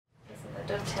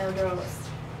dovetail drawers.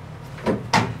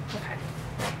 Okay,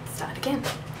 start again.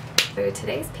 So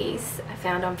today's piece I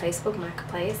found on Facebook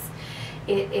Marketplace.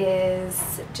 It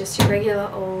is just your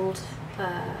regular old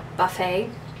buffet.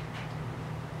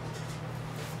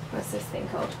 What's this thing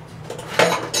called?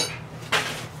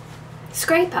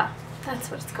 Scraper. That's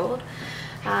what it's called.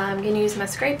 I'm going to use my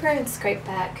scraper and scrape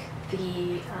back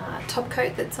the top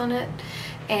coat that's on it,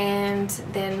 and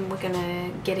then we're going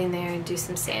to get in there and do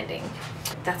some sanding.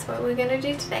 That's what we're going to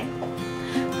do today.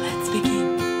 Let's begin.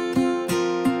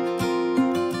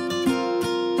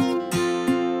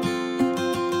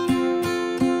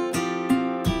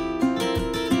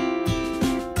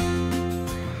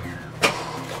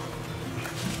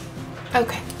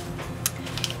 Okay,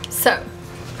 so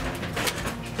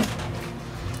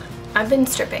I've been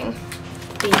stripping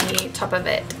the top of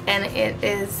it, and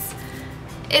it's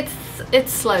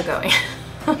slow going.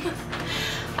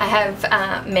 I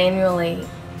have manually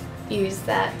used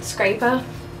that scraper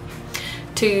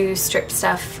to strip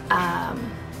stuff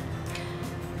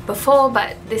before,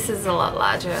 but this is a lot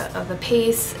larger of a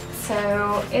piece,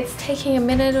 so it's taking a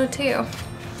minute or two.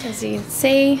 As you can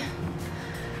see,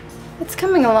 it's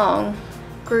coming along.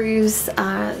 Grooves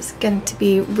are going to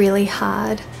be really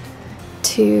hard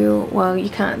to, well, you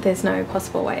can't, there's no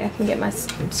possible way I can get my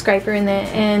scraper in there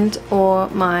and or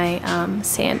my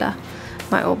sander,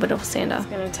 my orbital sander. It's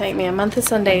going to take me a month of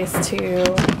Sundays to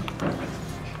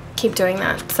keep doing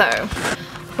that. So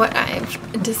what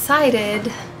I've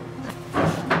decided,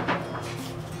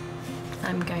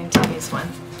 I'm going to use one.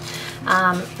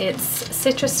 It's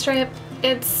citrus strip.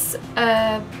 It's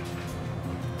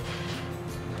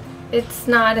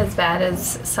not as bad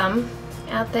as some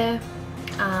out there.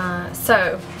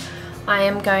 So I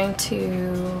am going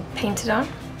to paint it on,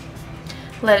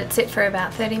 let it sit for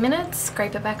about 30 minutes,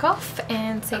 scrape it back off,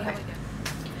 and see how we go.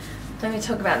 Let me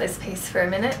talk about this piece for a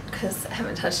minute because I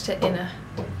haven't touched it in a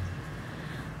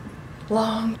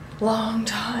long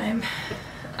time.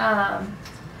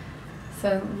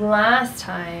 So last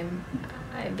time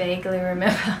I vaguely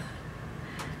remember,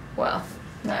 well,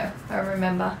 no, I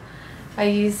remember I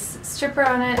used stripper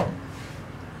on it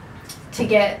to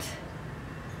get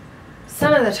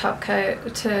some of the top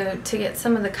coat, to get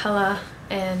some of the colour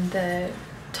and the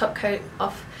top coat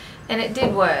off, and it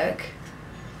did work,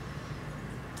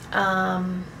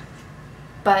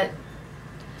 but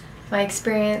my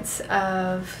experience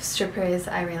of stripper is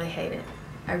I really hate it.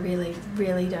 I really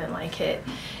don't like it.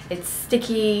 It's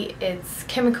sticky, it's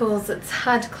chemicals, it's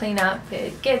hard to clean up,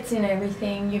 it gets in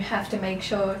everything. You have to make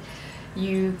sure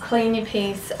you clean your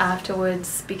piece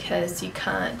afterwards because you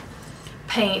can't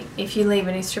paint. If you leave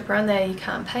any stripper on there, you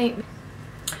can't paint.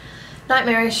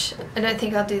 Nightmarish. I don't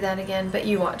think I'll do that again, but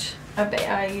you watch. I bet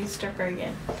I use stripper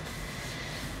again.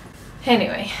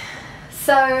 Anyway,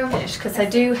 so because I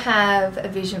do have a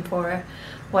vision for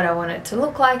what I want it to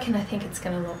look like, and I think it's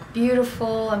going to look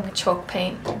beautiful. I'm going to chalk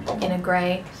paint in a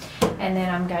grey, and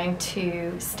then I'm going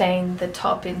to stain the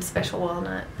top in special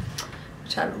walnut,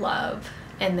 which I love,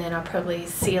 and then I'll probably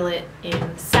seal it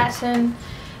in satin,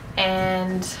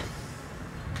 and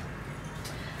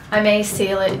I may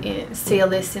seal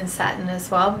this in satin as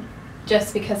well,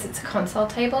 just because it's a console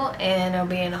table and it'll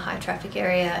be in a high traffic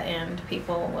area and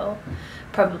people will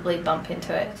probably bump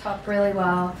into it. Top really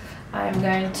well. I'm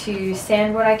going to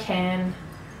sand what I can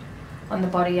on the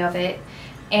body of it,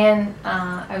 and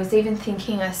I was even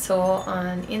thinking, I saw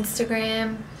on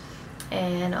Instagram,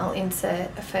 and I'll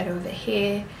insert a photo of it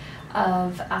here,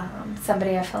 of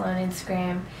somebody I follow on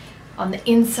Instagram. On the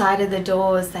inside of the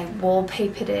doors, they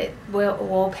wallpapered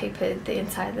the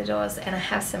inside of the doors, and I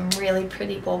have some really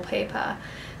pretty wallpaper,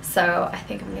 so I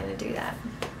think I'm going to do that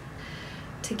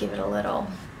to give it a little,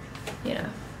 you know,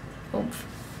 oomph.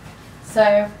 So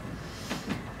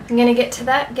I'm going to get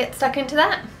stuck into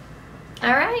that.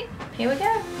 Alright, here we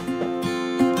go.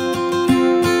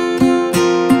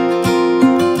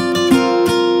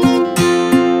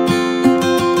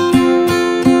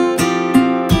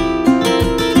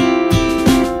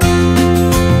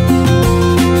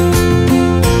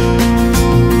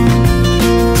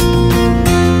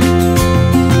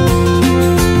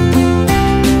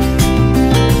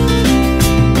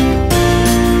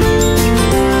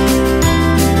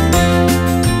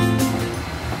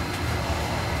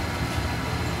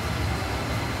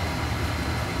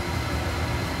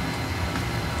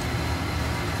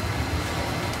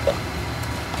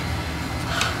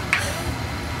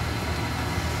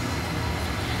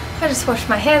 I just washed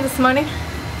my hair this morning.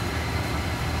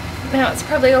 Now it's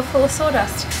probably all full of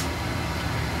sawdust.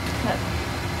 But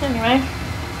anyway,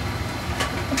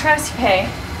 the price you pay.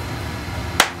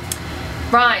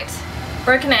 Right,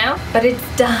 broken out, but it's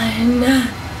done.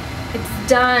 It's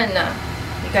done,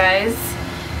 you guys.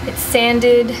 It's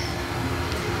sanded.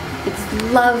 It's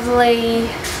lovely.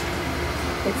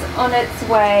 It's on its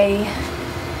way.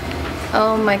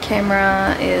 Oh, my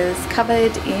camera is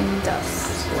covered in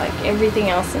dust, like everything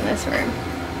else in this room.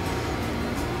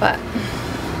 But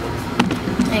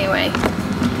anyway,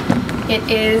 it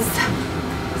is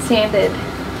sanded.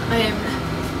 I am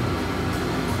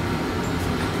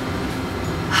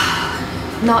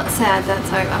not sad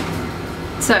that's over.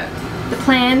 So the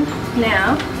plan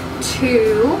now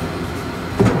to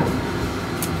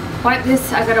wipe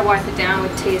this, I gotta wipe it down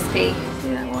with TSP. See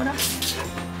that water?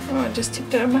 Oh, I just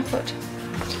tipped it on my foot.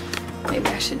 Maybe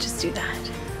I should just do that.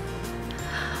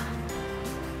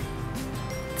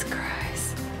 It's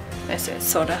gross. It's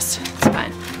sawdust, it's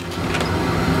fine.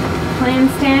 Plan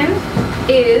stand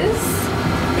is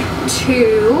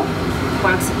to,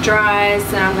 once it dries,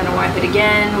 then I'm gonna wipe it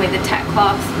again with a tack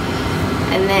cloth,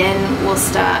 and then we'll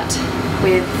start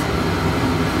with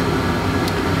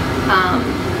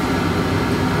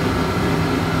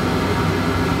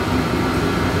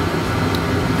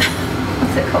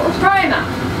what's it called? Primer.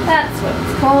 That's what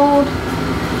it's called.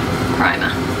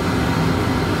 Primer.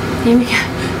 Here we go.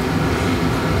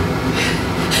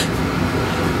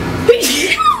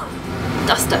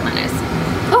 Dust up my nose.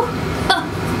 Oh.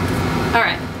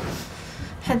 Alright.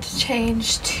 Had to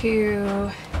change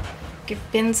to give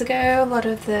bins a go. A lot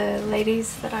of the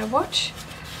ladies that I watch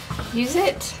use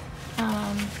it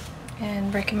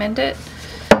and recommend it.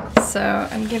 So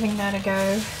I'm giving that a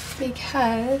go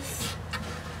because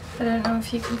I don't know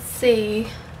if you can see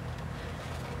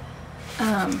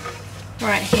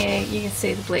right here, you can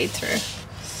see the bleed through,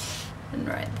 and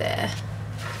right there.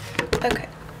 Okay.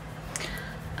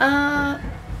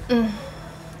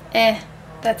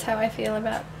 That's how I feel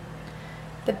about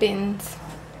the bins.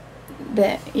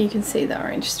 There, you can see the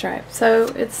orange stripe, so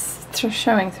it's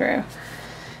showing through.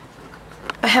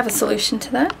 I have a solution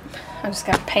to that. I'm just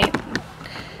going to paint,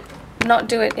 not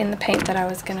do it in the paint that I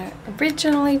was going to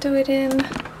originally do it in,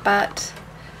 but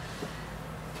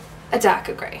a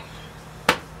darker grey.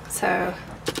 So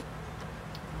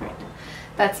right,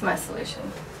 that's my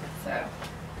solution. So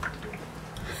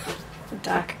a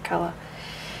darker colour.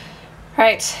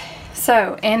 Right,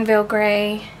 so Anvil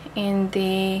grey in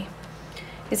the,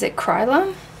 is it Krylon?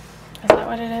 Is that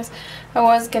what it is? I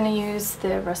was going to use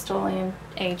the Rust-Oleum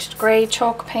aged grey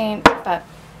chalk paint, but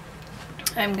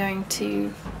I'm going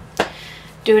to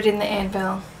do it in the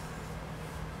Anvil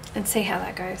and see how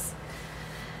that goes.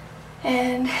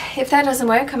 And if that doesn't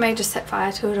work, I may just set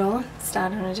fire to it all and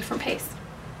start on a different piece.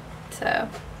 So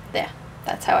there,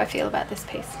 that's how I feel about this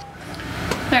piece.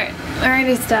 Alright, I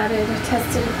already started. I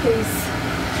tested a piece.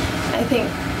 I think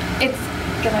it's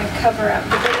gonna cover up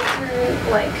the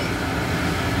bleed-through like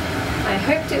I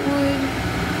hoped it would,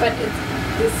 but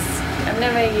I've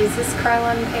never used this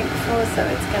Krylon paint before, so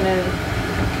it's gonna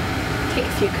take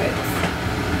a few coats.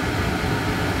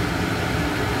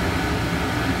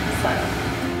 So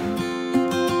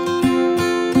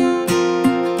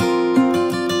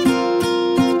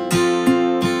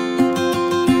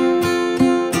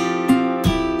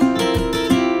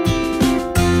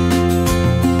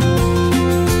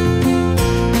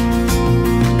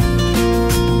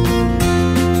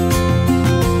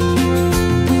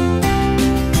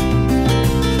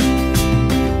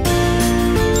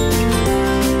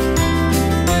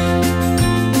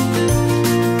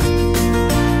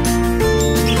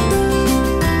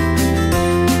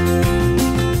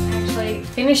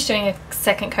finished doing a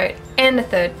second coat and a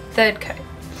third coat,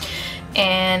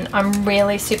 and I'm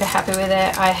really super happy with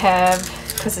it. I have,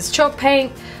 because it's chalk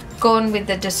paint, gone with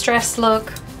the distress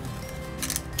look.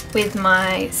 With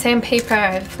my sandpaper,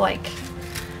 I've like,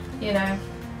 you know,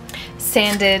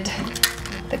 sanded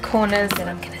the corners, and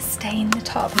I'm gonna stain the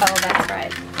top. Oh, that's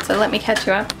right. So let me catch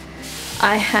you up.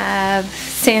 I have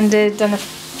sanded, done a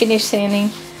finish sanding,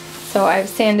 so I've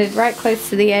sanded right close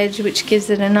to the edge, which gives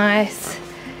it a nice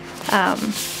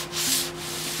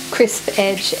crisp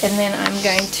edge, and then I'm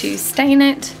going to stain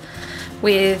it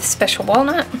with Special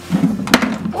Walnut.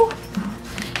 Ooh.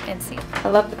 And see, I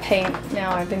love the paint.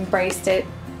 Now I've embraced it.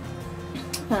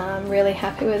 I'm really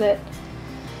happy with it.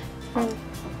 Oh,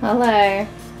 hello.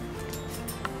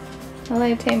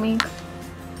 Hello, Tammy.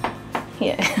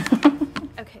 Yeah.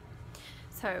 Okay,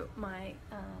 so my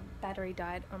battery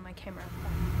died on my camera.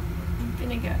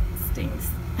 Vinegar stings.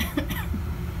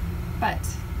 But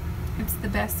it's the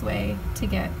best way to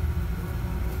get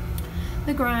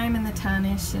the grime and the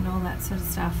tarnish and all that sort of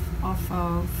stuff off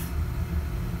of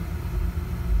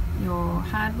your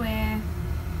hardware.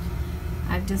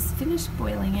 I've just finished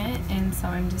boiling it, and so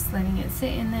I'm just letting it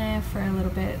sit in there for a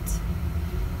little bit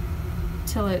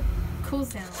till it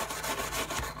cools down.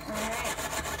 Alright,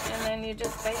 and then you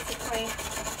just basically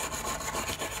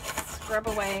scrub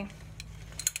away.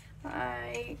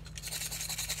 I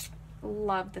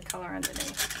love the color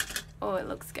underneath. Oh, it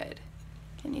looks good.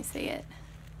 Can you see it?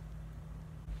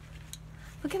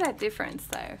 Look at that difference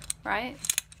though, right?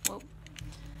 Whoop.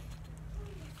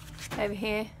 Over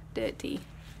here, dirty.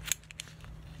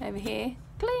 Over here,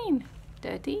 clean.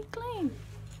 Dirty, clean.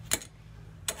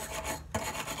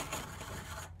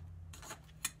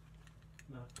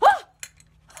 No. Oh!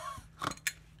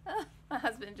 Oh, my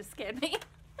husband just scared me.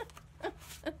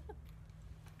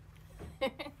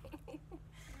 Okay.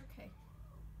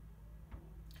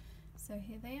 So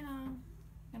here they are. I'm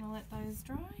gonna let those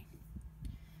dry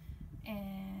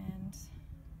and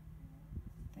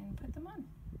then put them on.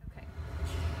 Okay.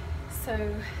 So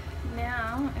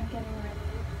now I'm getting ready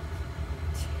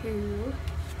to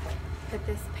put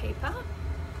this paper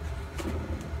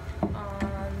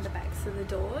on the backs of the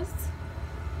doors,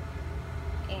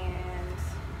 and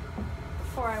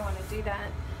before I want to do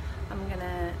that, I'm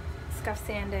gonna scuff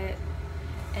sand it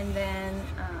and then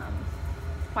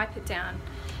wipe it down,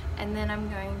 and then I'm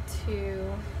going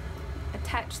to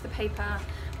attach the paper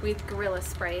with Gorilla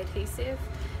Spray adhesive.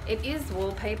 It is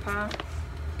wallpaper,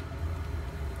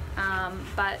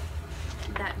 but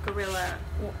that Gorilla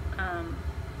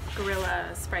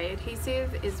Spray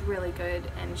adhesive is really good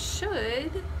and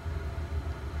should,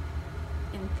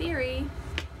 in theory,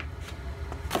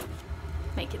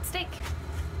 make it stick.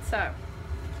 So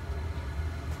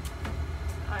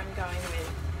I'm going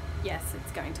with, yes,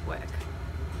 it's going to work.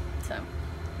 So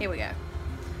here we go.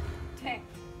 Okay.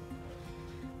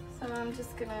 So I'm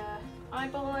just gonna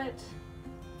eyeball it,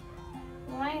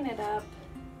 line it up,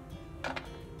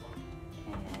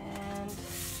 and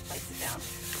place it down.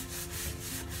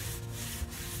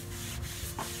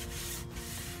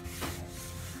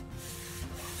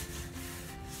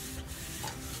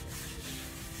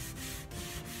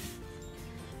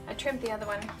 I trimmed the other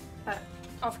one, but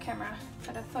off camera,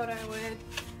 but I thought I would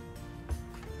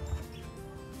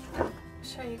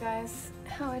show you guys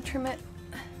how I trim it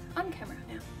on camera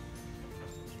now.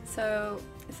 So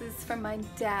this is from my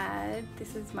dad.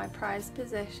 This is my prized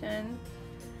possession,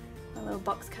 my little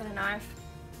box cutter knife.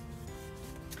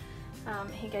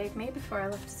 He gave me before I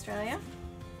left Australia.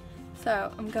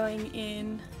 So I'm going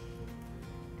in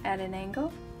at an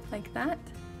angle like that,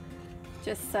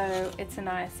 just so it's a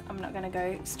nice, I'm not going to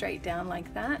go straight down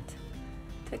like that.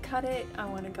 To cut it, I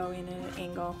want to go in at an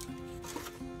angle.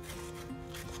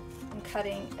 I'm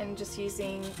cutting and just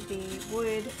using the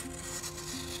wood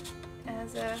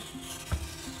as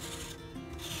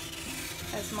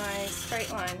my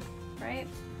straight line, right?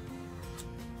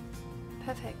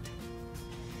 Perfect.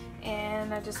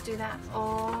 And I just do that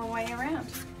all the way around.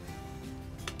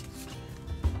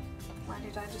 Why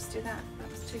did I just do that? That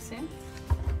was too soon.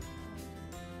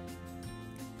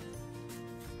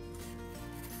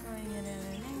 Going in at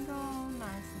an angle,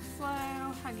 nice and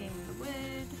slow, hugging the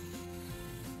wood.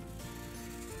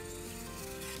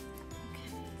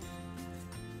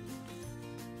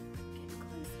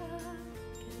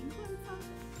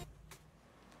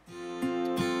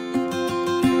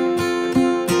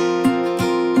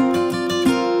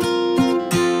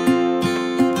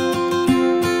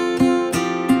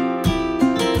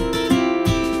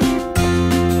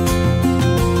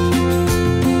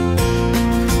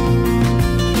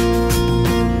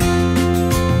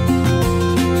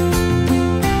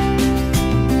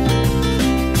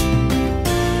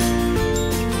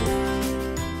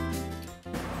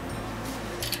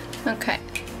 Okay,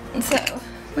 so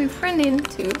we've run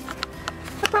into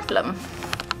a problem.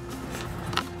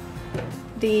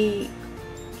 The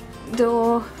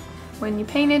door, when you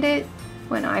painted it,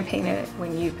 when I painted it,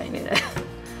 when you painted it,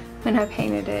 when I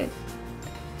painted it,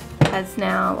 has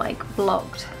now like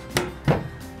blocked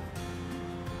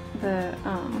the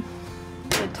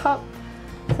top,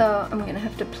 so I'm gonna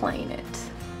have to plane it.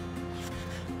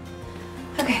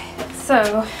 Okay,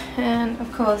 so, and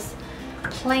of course,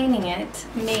 planing it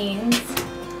means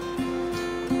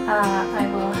I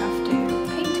will have to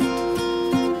paint it.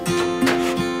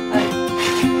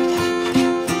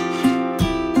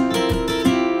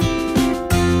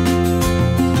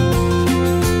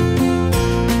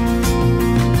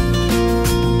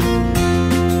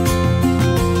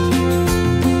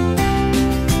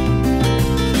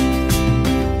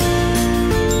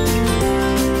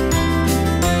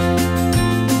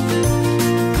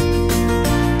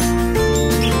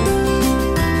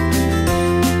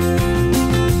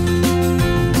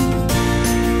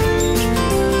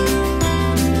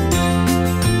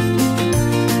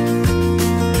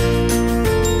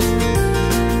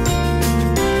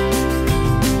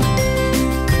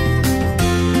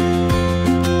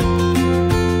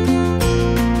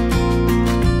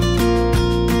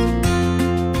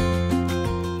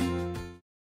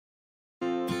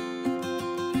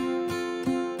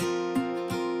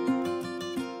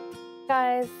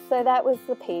 guys, so that was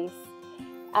the piece.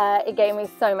 It gave me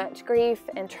so much grief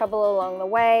and trouble along the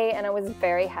way, and I was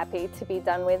very happy to be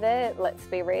done with it, let's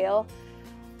be real.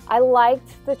 I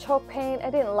liked the chalk paint. I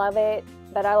didn't love it,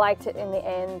 but I liked it in the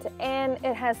end, and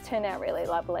it has turned out really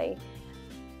lovely.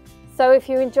 So if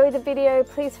you enjoyed the video,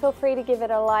 please feel free to give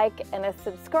it a like and a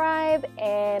subscribe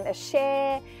and a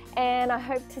share, and I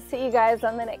hope to see you guys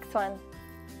on the next one.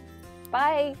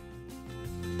 Bye!